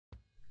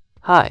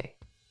Hi,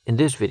 in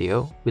this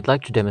video, we'd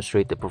like to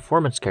demonstrate the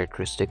performance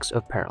characteristics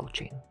of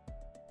ParallelChain.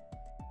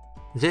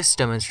 This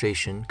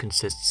demonstration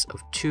consists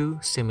of two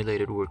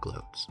simulated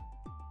workloads.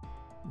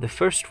 The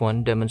first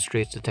one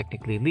demonstrates the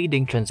technically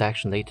leading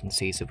transaction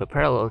latencies of a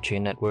parallel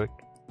chain network,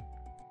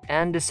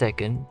 and the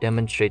second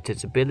demonstrates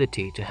its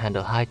ability to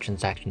handle high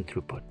transaction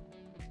throughput.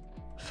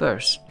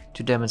 First,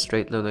 to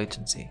demonstrate low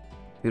latency,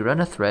 we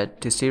run a thread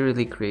to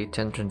serially create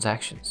 10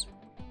 transactions.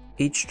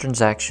 Each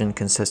transaction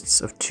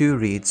consists of 2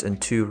 reads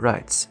and 2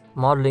 writes,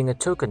 modeling a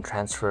token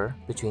transfer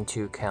between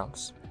 2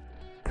 accounts.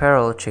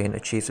 ParallelChain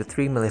achieves a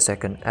 3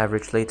 millisecond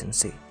average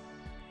latency,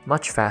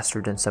 much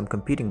faster than some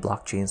competing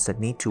blockchains that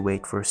need to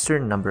wait for a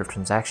certain number of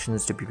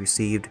transactions to be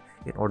received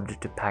in order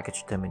to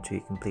package them into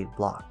a complete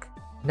block.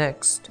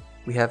 Next,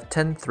 we have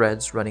 10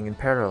 threads running in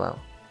parallel,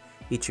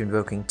 each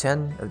invoking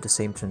 10 of the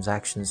same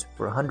transactions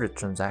for 100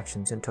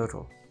 transactions in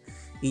total,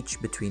 each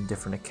between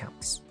different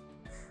accounts.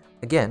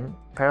 Again,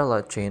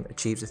 ParallelChain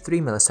achieves a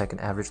 3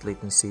 millisecond average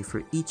latency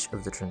for each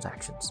of the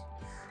transactions.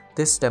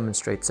 This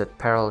demonstrates that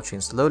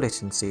ParallelChain's low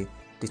latency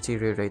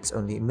deteriorates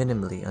only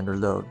minimally under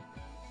load.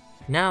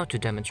 Now to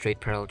demonstrate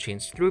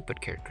ParallelChain's throughput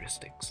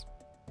characteristics.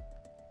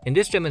 In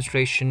this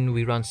demonstration,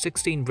 we run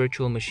 16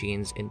 virtual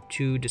machines in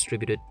 2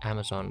 distributed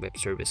Amazon Web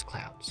Service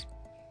clouds.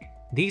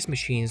 These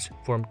machines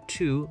form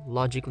 2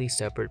 logically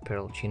separate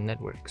ParallelChain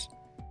networks.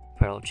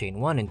 ParallelChain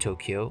 1 in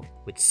Tokyo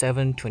with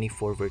 7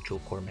 24 virtual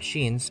core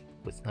machines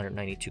with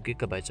 192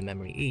 GB of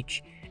memory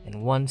each, and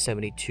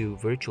 172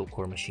 virtual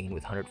core machine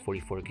with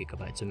 144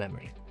 GB of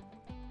memory.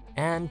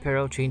 And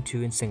ParallelChain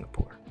 2 in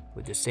Singapore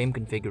with the same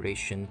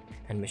configuration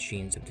and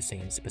machines of the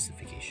same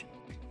specification.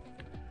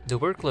 The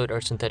workload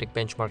our synthetic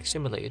benchmark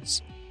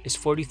simulates is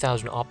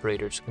 40,000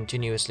 operators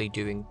continuously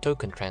doing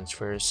token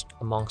transfers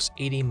amongst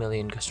 80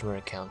 million customer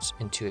accounts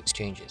in 2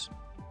 exchanges,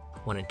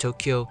 one in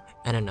Tokyo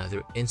and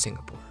another in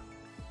Singapore.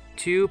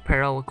 2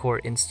 parallel core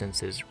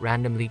instances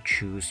randomly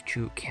choose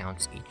 2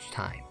 accounts each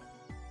time.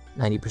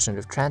 90%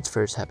 of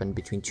transfers happen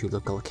between 2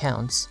 local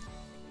accounts,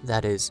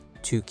 that is,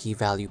 2 key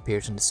value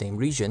pairs in the same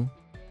region,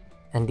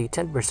 and the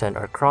 10%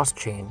 are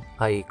cross-chain,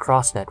 i.e.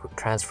 cross-network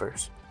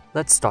transfers.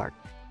 Let's start.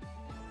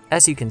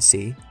 As you can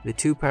see, the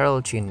 2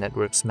 parallel chain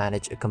networks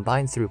manage a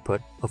combined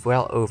throughput of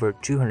well over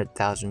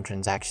 200,000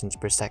 transactions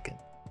per second.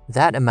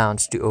 That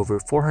amounts to over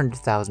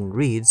 400,000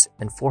 reads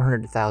and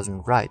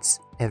 400,000 writes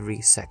every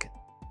second.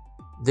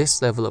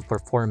 This level of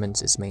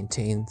performance is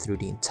maintained through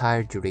the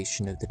entire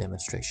duration of the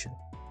demonstration.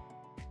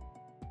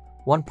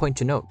 One point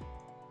to note.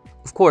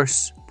 Of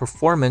course,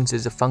 performance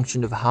is a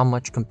function of how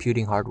much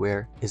computing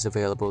hardware is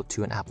available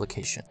to an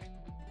application.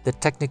 The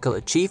technical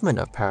achievement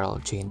of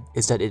ParallelChain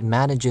is that it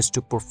manages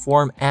to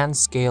perform and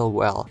scale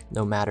well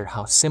no matter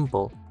how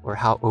simple or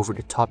how over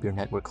the top your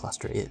network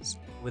cluster is,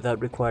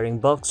 without requiring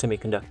bulk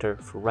semiconductor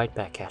for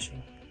write-back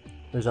caching,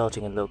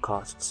 resulting in low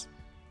costs.